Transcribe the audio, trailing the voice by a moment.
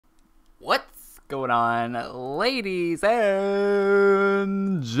What's going on, ladies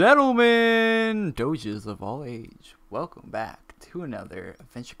and gentlemen, doges of all age? Welcome back to another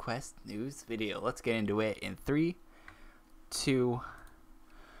Adventure Quest news video. Let's get into it in 3, 2.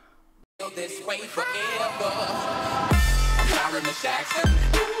 This way forever.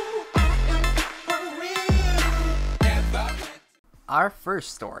 Our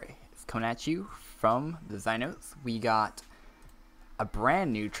first story is coming at you from the Zynos. We got a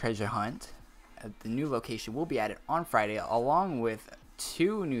brand new treasure hunt. The new location will be added on Friday, along with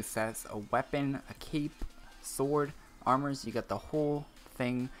 2 new sets: a weapon, a cape, sword, armors. You got the whole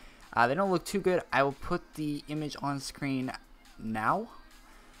thing. They don't look too good. I will put the image on screen now,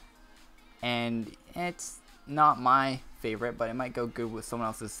 and it's not my favorite, but it might go good with someone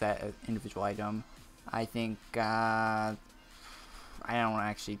else's set, an individual item. I think I don't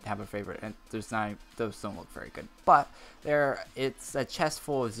actually have a favorite, and those don't look very good. But it's a chest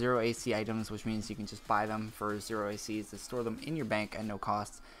full of 0 AC items, which means you can just buy them for 0 ACs and store them in your bank at no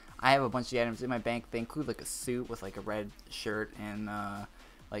cost. I have a bunch of the items in my bank. They include like a suit with like a red shirt and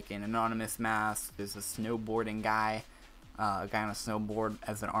like an anonymous mask. There's a snowboarding guy, a guy on a snowboard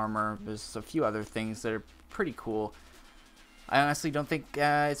as an armor. There's a few other things that are pretty cool. I honestly don't think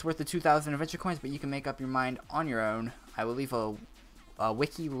it's worth the 2,000 adventure coins, but you can make up your mind on your own. I will leave a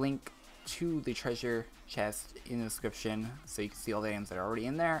wiki link to the treasure chest in the description, so you can see all the items that are already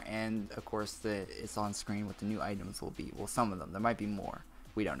in there, and of course it's on screen what the new items will be. Well, some of them. There might be more.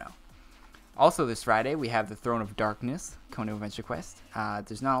 We don't know. Also this Friday we have the Throne of Darkness coming to Adventure Quest.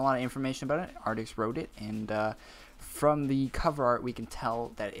 There's not a lot of information about it. Artist wrote it, and from the cover art we can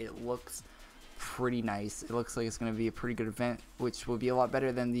tell that it looks pretty nice. It looks like it's going to be a pretty good event, which will be a lot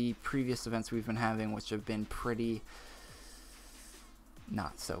better than the previous events we've been having, which have been pretty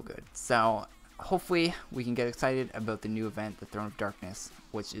not so good. So hopefully we can get excited about the new event, the Throne of Darkness,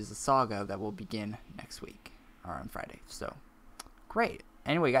 which is a saga that will begin next week or on Friday. So great.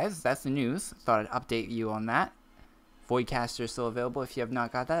 Anyway guys, that's the news. Thought I'd update you on that. Voidcaster is still available if you have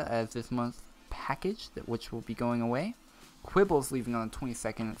not got that as this month's package, which will be going away. Quibble's leaving on the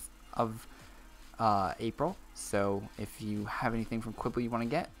 22nd of April, so if you have anything from Quibble you want to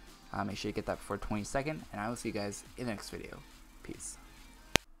get, make sure you get that before 22nd, and I will see you guys in the next video. Peace.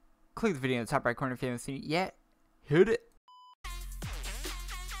 Click the video in the top right corner if you haven't seen it yet. Hit it.